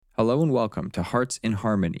Hello and welcome to Hearts in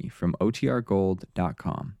Harmony from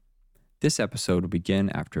OTRGold.com. This episode will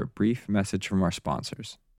begin after a brief message from our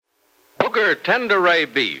sponsors. Kroger Tender-Ray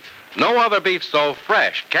Beef, no other beef so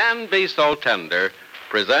fresh can be so tender,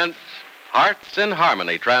 presents Hearts in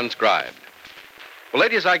Harmony transcribed. Well,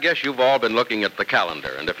 ladies, I guess you've all been looking at the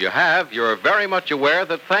calendar, and if you have, you're very much aware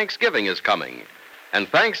that Thanksgiving is coming. And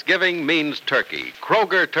Thanksgiving means turkey,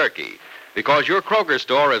 Kroger turkey, because your Kroger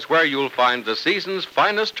store is where you'll find the season's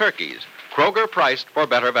finest turkeys, Kroger priced for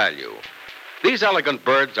better value. These elegant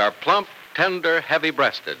birds are plump, tender,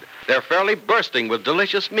 heavy-breasted. They're fairly bursting with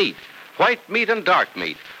delicious meat, white meat and dark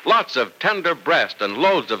meat, lots of tender breast and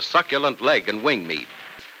loads of succulent leg and wing meat.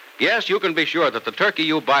 Yes, you can be sure that the turkey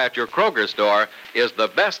you buy at your Kroger store is the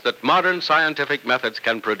best that modern scientific methods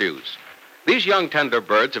can produce. These young tender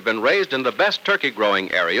birds have been raised in the best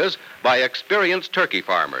turkey-growing areas by experienced turkey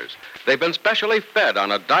farmers. They've been specially fed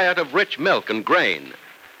on a diet of rich milk and grain.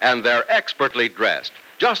 And they're expertly dressed,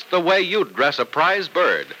 just the way you'd dress a prize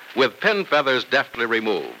bird, with pin feathers deftly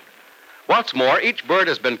removed. What's more, each bird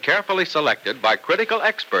has been carefully selected by critical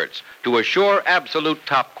experts to assure absolute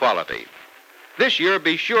top quality. This year,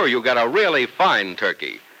 be sure you get a really fine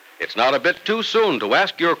turkey. It's not a bit too soon to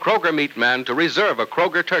ask your Kroger meat man to reserve a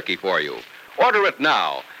Kroger turkey for you. Order it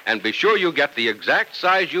now, and be sure you get the exact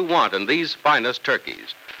size you want in these finest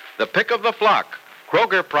turkeys. The pick of the flock,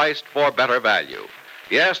 Kroger priced for better value.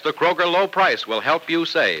 Yes, the Kroger low price will help you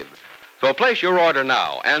save. So place your order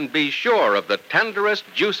now, and be sure of the tenderest,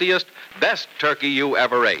 juiciest, best turkey you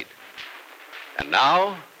ever ate. And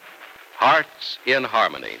now, Hearts in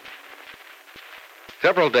Harmony.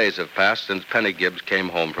 Several days have passed since Penny Gibbs came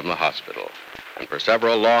home from the hospital. And for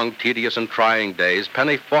several long, tedious, and trying days,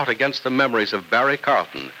 Penny fought against the memories of Barry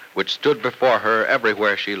Carlton, which stood before her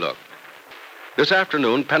everywhere she looked. This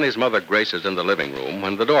afternoon, Penny's mother, Grace, is in the living room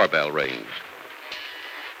when the doorbell rings.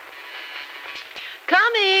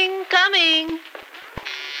 Coming.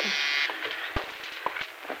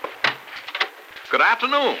 Good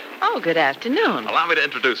afternoon. Oh, good afternoon. Allow me to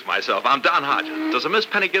introduce myself. I'm Don Hodges. Does a Miss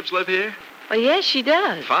Penny Gibbs live here? Well, yes, she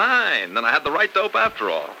does. Fine. Then I had the right dope after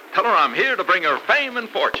all. Tell her I'm here to bring her fame and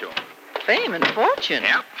fortune. Fame and fortune?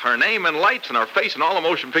 Yep. Her name in lights and her face in all the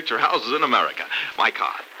motion picture houses in America. My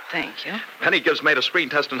card. Thank you. Penny Gibbs made a screen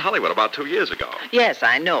test in Hollywood about 2 years ago. Yes,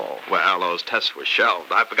 I know. Well, those tests were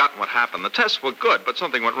shelved. I've forgotten what happened. The tests were good, but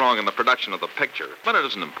something went wrong in the production of the picture. But it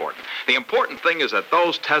isn't important. The important thing is that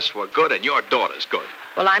those tests were good and your daughter's good.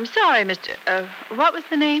 Well, I'm sorry, Mr. What was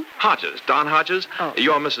the name? Hodges. Don Hodges. Oh.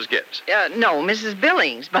 You're Mrs. Gibbs. No, Mrs.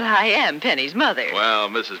 Billings, but I am Penny's mother. Well,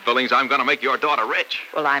 Mrs. Billings, I'm going to make your daughter rich.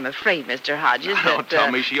 Well, I'm afraid, Mr. Hodges, Don't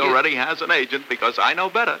tell me she already has an agent, because I know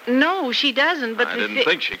better. No, she doesn't, but I didn't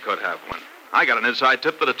think she could have one. I got an inside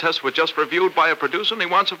tip that a test was just reviewed by a producer and he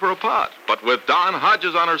wants her for a part. But with Don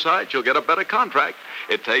Hodges on her side, she'll get a better contract.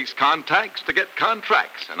 It takes contacts to get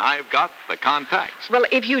contracts, and I've got the contacts. Well,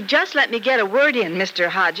 if you'd just let me get a word in, Mr.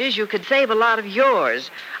 Hodges, you could save a lot of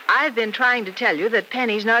yours. I've been trying to tell you that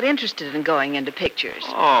Penny's not interested in going into pictures.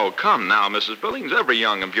 Oh, come now, Mrs. Billings. Every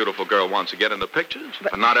young and beautiful girl wants to get into pictures.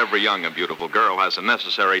 But not every young and beautiful girl has the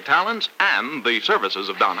necessary talents and the services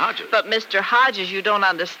of Don Hodges. But, Mr. Hodges, you don't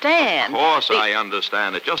understand. Of course I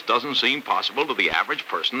understand. It just doesn't seem possible to the average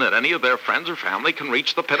person that any of their friends or family can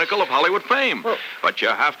reach the pinnacle of Hollywood fame. Well, but you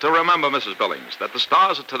have to remember, Mrs. Billings, that the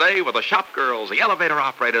stars of today were the shop girls, the elevator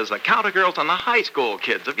operators, the counter girls, and the high school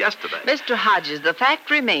kids of yesterday. Mr. Hodges, the fact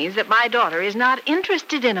remains that my daughter is not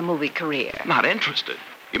interested in a movie career. Not interested?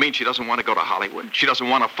 You mean she doesn't want to go to Hollywood? She doesn't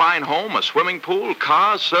want a fine home, a swimming pool,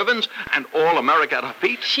 cars, servants, and all America at her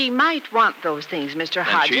feet? She might want those things, Mr.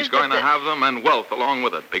 Hodges. And she's going to have them and wealth along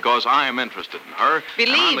with it, because I am interested in her.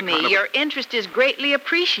 Believe me, your interest is greatly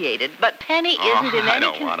appreciated, but Penny isn't in any... I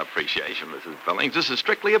don't want appreciation, Mrs. Billings. This is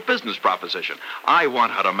strictly a business proposition. I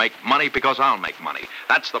want her to make money because I'll make money.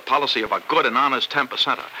 That's the policy of a good and honest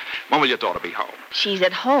 10%er. When will your daughter be home? She's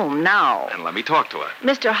at home now. And let me talk to her.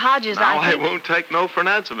 Mr. Hodges, now, I won't take no for an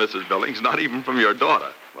answer, Mrs. Billings, not even from your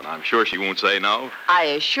daughter. But I'm sure she won't say no. I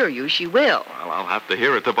assure you she will. Well, I'll have to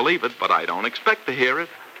hear it to believe it, but I don't expect to hear it.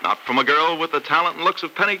 Not from a girl with the talent and looks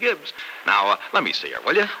of Penny Gibbs. Now, let me see her,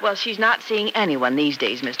 will you? Well, she's not seeing anyone these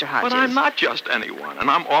days, Mr. Hodges. But I'm not just anyone,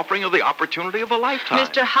 and I'm offering her the opportunity of a lifetime.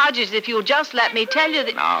 Mr. Hodges, if you'll just let me tell you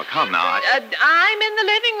that... Now, come now. I'm in the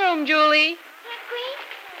living room, Julie. Aunt Grace,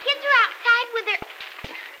 kids are outside with their...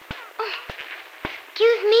 Oh,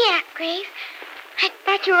 excuse me, Aunt Grace. I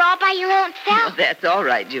thought you were all by your own self. Oh, that's all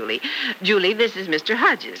right, Julie. Julie, this is Mr.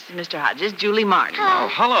 Hodges. Mr. Hodges, Julie Martin. Oh,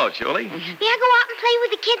 hello, Julie. May I go out and play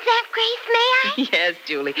with the kids, Aunt Grace? May I? Yes,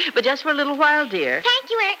 Julie, but just for a little while, dear.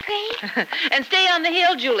 Thank you, Aunt Grace. And stay on the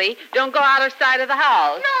hill, Julie. Don't go out of sight of the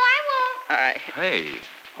house. No, I Hey,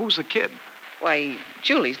 who's the kid? Why,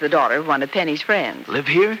 Julie's the daughter of one of Penny's friends. Live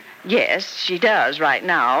here? Yes, she does right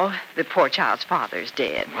now. The poor child's father's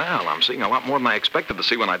dead. Well, I'm seeing a lot more than I expected to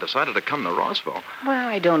see when I decided to come to Rossville. Well,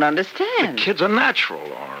 I don't understand. The kid's a natural,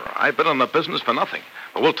 or I've been in the business for nothing.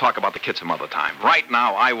 But we'll talk about the kid some other time. Right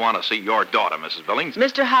now, I want to see your daughter, Mrs. Billings.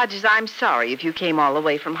 Mr. Hodges, I'm sorry if you came all the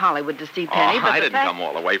way from Hollywood to see Penny, but I didn't come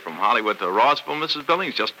all the way from Hollywood to Rossville, Mrs.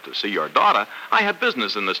 Billings, just to see your daughter. I had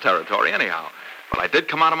business in this territory anyhow. But I did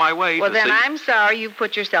come out of my way to see... Well, then I'm sorry you've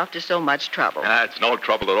put yourself to so much trouble. It's no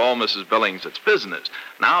trouble at all, Mrs. Billings. It's business.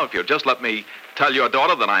 Now, if you'll just let me tell your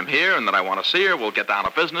daughter that I'm here and that I want to see her, we'll get down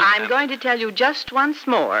to business. I'm going to tell you just once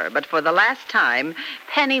more, but for the last time,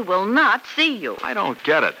 Penny will not see you. I don't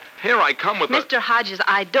get it. Here I come with Mr. Hodges,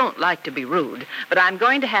 I don't like to be rude, but I'm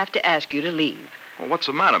going to have to ask you to leave. Well, what's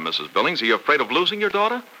the matter, Mrs. Billings? Are you afraid of losing your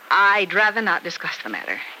daughter? I'd rather not discuss the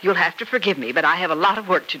matter. You'll have to forgive me, but I have a lot of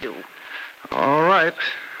work to do. All right.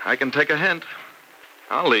 I can take a hint.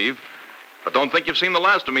 I'll leave. But don't think you've seen the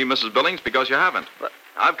last of me, Mrs. Billings, because you haven't. What?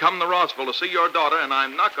 I've come to Rossville to see your daughter, and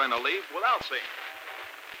I'm not going to leave without seeing her.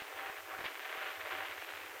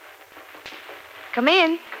 Come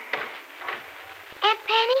in. Aunt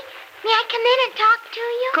Penny, may I come in and talk to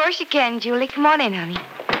you? Of course you can, Julie. Come on in, honey.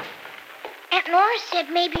 Aunt Laura said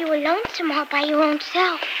maybe you were lonesome all by your own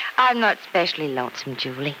self. I'm not especially lonesome,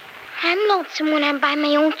 Julie. I'm lonesome when I'm by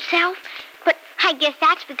my own self, but I guess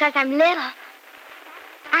that's because I'm little.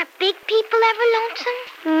 Are big people ever lonesome?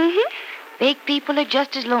 Mm-hmm. Big people are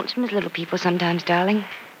just as lonesome as little people sometimes, darling.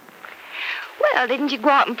 Well, didn't you go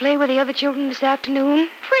out and play with the other children this afternoon?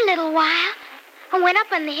 For a little while. I went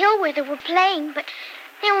up on the hill where they were playing, but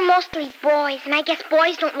they were mostly boys, and I guess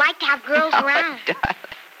boys don't like to have girls around. Darling.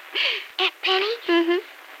 Aunt Penny, Mm-hmm.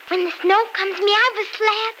 when the snow comes, may I have a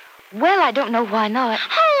sled? Well, I don't know why not.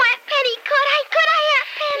 Oh, Aunt Penny, could I, Aunt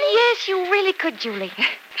Penny? Yes, you really could, Julie.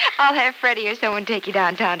 I'll have Freddie or someone take you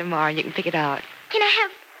downtown tomorrow and you can pick it out. Can I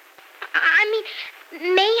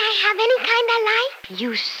may I have any kind I like?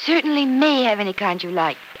 You certainly may have any kind you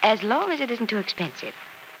like, as long as it isn't too expensive.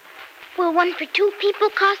 Will one for two people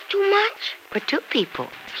cost too much? For two people.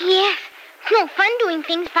 Yes. It's no fun doing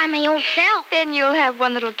things by my own self. Then you'll have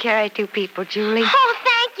one that'll carry two people, Julie. Oh,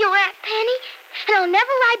 thank you, Aunt Penny. And I'll never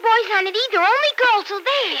ride boys on it either. Only girls will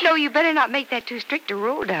there. No, you better not make that too strict a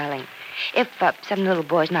rule, darling. If some little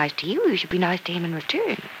boy's nice to you, you should be nice to him in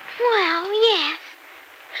return. Well, yes.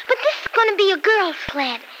 But this is going to be a girl's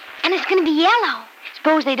sled, and it's going to be yellow.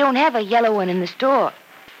 Suppose they don't have a yellow one in the store.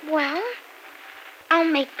 Well, I'll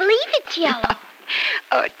make believe it's yellow.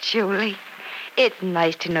 Oh, Julie, it's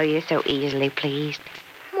nice to know you're so easily pleased.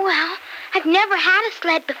 Well, I've never had a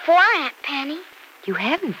sled before, Aunt Penny. You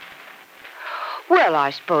haven't? Well, I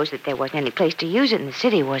suppose that there wasn't any place to use it in the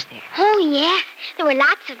city, was there? Oh, yes. There were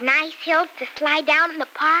lots of nice hills to slide down in the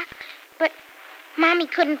park. But Mommy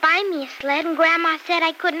couldn't buy me a sled, and Grandma said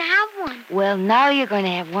I couldn't have one. Well, now you're going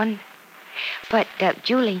to have one. But,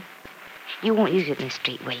 Julie, you won't use it in the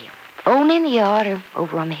street, will you? Only in the yard or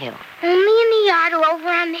over on the hill. Only in the yard or over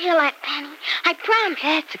on the hill, Aunt Penny. I promise.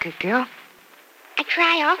 That's a good girl. I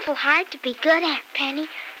try awful hard to be good, Aunt Penny,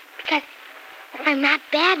 because if I'm not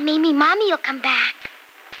bad, maybe Mommy will come back.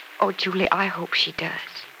 Oh, Julie, I hope she does.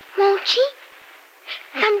 Won't she?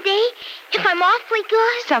 Someday, if I'm awfully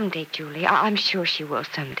good? Someday, Julie. I'm sure she will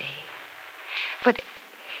someday. But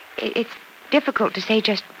it's difficult to say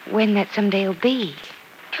just when that someday will be.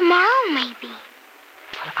 Tomorrow, maybe.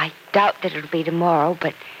 Well, I doubt that it'll be tomorrow,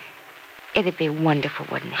 but it'd be wonderful,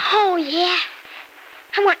 wouldn't it? Oh, yeah.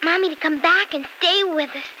 I want Mommy to come back and stay with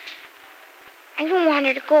us. I don't want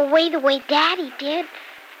her to go away the way Daddy did.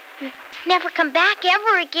 And never come back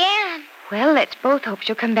ever again. Well, let's both hope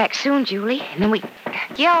she'll come back soon, Julie. And then we...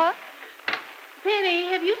 Yeah? Penny,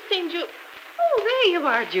 have you seen Oh, there you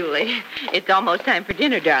are, Julie. It's almost time for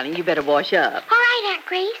dinner, darling. You better wash up. All right, Aunt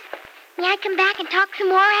Grace. May I come back and talk some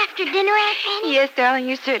more after dinner, Aunt Penny? Yes, darling,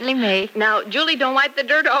 you certainly may. Now, Julie, don't wipe the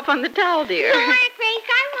dirt off on the towel, dear. No, Aunt Grace,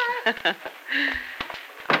 I won't.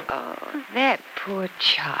 Oh, that poor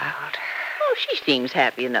child. Oh, she seems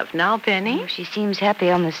happy enough now, Penny. Oh, she seems happy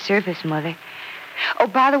on the surface, Mother. Oh,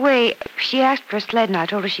 by the way, she asked for a sled, and I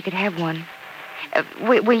told her she could have one.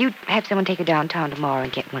 Will you have someone take her downtown tomorrow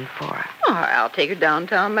and get one for her? Oh, I'll take her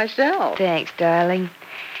downtown myself. Thanks, darling.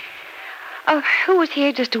 Who was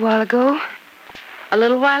here just a while ago? A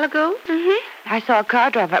little while ago? Mm-hmm. I saw a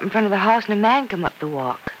car drive up in front of the house and a man come up the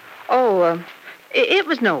walk. Oh, it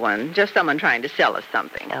was no one. Just someone trying to sell us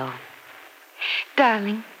something. Oh.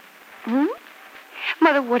 Darling. Hmm?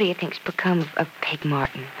 Mother, what do you think's become of Peg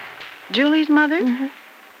Martin? Julie's mother? Mm-hmm.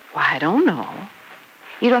 Why, I don't know.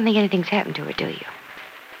 You don't think anything's happened to her, do you?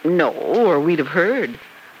 No, or we'd have heard.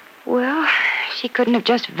 Well, she couldn't have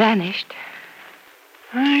just vanished.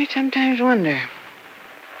 I sometimes wonder.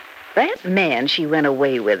 That man she went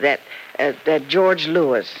away with, that George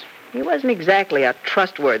Lewis, he wasn't exactly a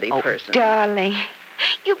trustworthy person. Darling,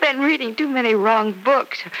 you've been reading too many wrong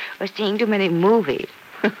books or seeing too many movies.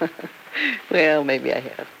 Well, maybe I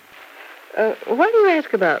have. Why do you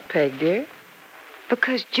ask about Peg, dear?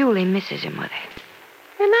 Because Julie misses her mother.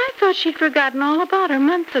 And I thought she'd forgotten all about her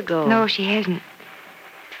months ago. No, she hasn't.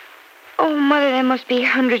 Oh, Mother, there must be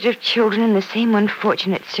hundreds of children in the same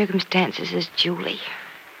unfortunate circumstances as Julie.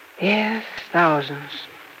 Yes, thousands.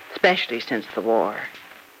 Especially since the war.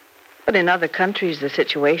 But in other countries, the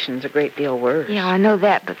situation's a great deal worse. Yeah, I know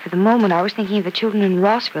that, but for the moment, I was thinking of the children in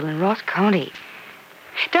Rossville and Ross County.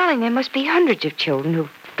 Darling, there must be hundreds of children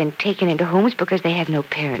who've been taken into homes because they had no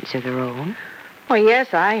parents of their own. Well,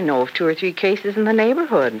 yes, I know of 2 or 3 cases in the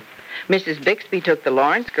neighborhood. Mrs. Bixby took the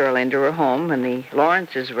Lawrence girl into her home, and the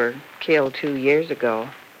Lawrences were killed 2 years ago.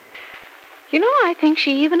 You know, I think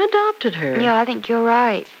she even adopted her. Yeah, I think you're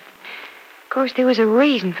right. Of course, there was a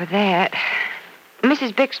reason for that.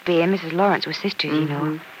 Mrs. Bixby and Mrs. Lawrence were sisters, you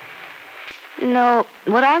know. No,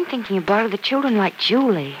 what I'm thinking about are the children like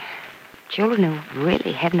Julie. Children who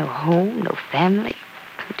really have no home, no family,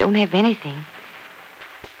 who don't have anything.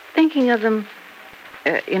 Thinking of them,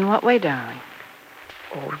 in what way, darling?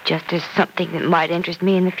 Oh, just as something that might interest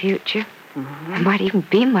me in the future. It might even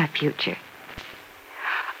be my future.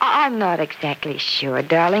 I'm not exactly sure,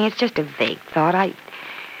 darling. It's just a vague thought.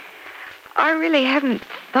 I really haven't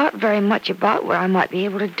thought very much about what I might be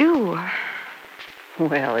able to do.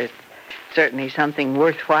 Well, it's certainly something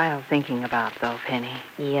worthwhile thinking about, though, Penny.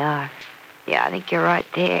 Yeah, I think you're right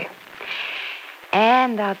there.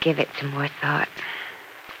 And I'll give it some more thought.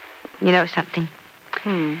 You know something?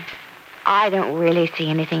 I don't really see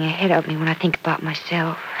anything ahead of me when I think about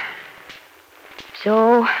myself.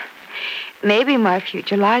 So, maybe my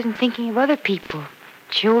future lies in thinking of other people,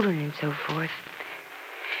 children and so forth.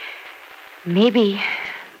 Maybe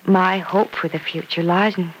my hope for the future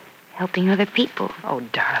lies in helping other people. Oh,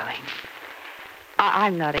 darling.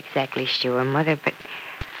 I'm not exactly sure, Mother, but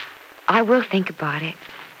I will think about it.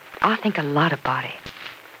 I'll think a lot about it.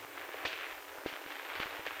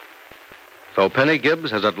 So Penny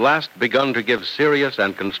Gibbs has at last begun to give serious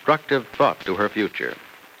and constructive thought to her future.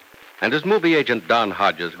 And is movie agent Don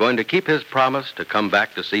Hodges going to keep his promise to come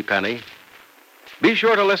back to see Penny? Be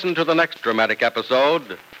sure to listen to the next dramatic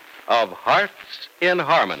episode of Hearts in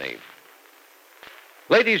Harmony.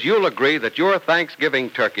 Ladies, you'll agree that your Thanksgiving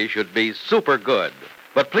turkey should be super good.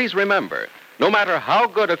 But please remember, no matter how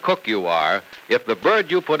good a cook you are, if the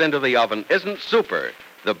bird you put into the oven isn't super,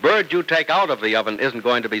 the bird you take out of the oven isn't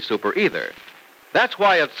going to be super either. That's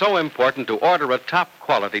why it's so important to order a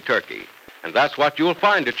top-quality turkey. And that's what you'll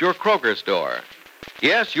find at your Kroger store.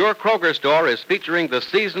 Yes, your Kroger store is featuring the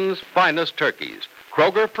season's finest turkeys,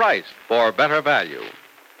 Kroger priced for better value.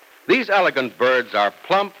 These elegant birds are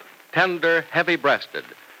plump, tender, heavy-breasted,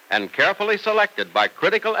 and carefully selected by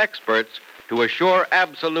critical experts to assure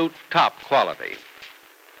absolute top quality.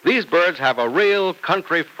 These birds have a real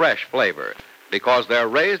country fresh flavor because they're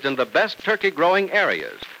raised in the best turkey-growing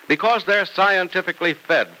areas, because they're scientifically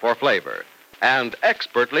fed for flavor, and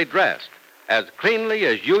expertly dressed, as cleanly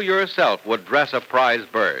as you yourself would dress a prize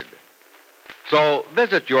bird. So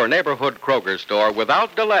visit your neighborhood Kroger store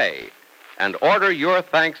without delay and order your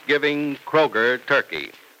Thanksgiving Kroger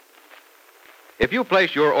turkey. If you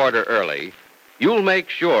place your order early, you'll make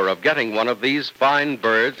sure of getting one of these fine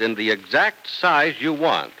birds in the exact size you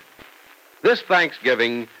want. This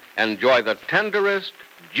Thanksgiving, enjoy the tenderest,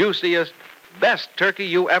 juiciest, best turkey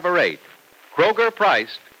you ever ate, Kroger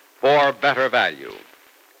priced for better value.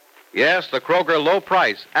 Yes, the Kroger low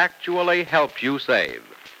price actually helps you save.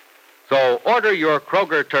 So order your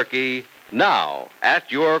Kroger turkey now at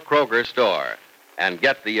your Kroger store and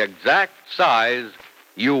get the exact size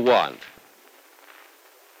you want.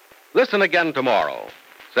 Listen again tomorrow,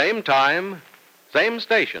 same time, same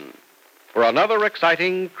station, for another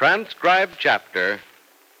exciting transcribed chapter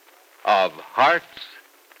of Hearts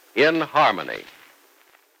in Harmony.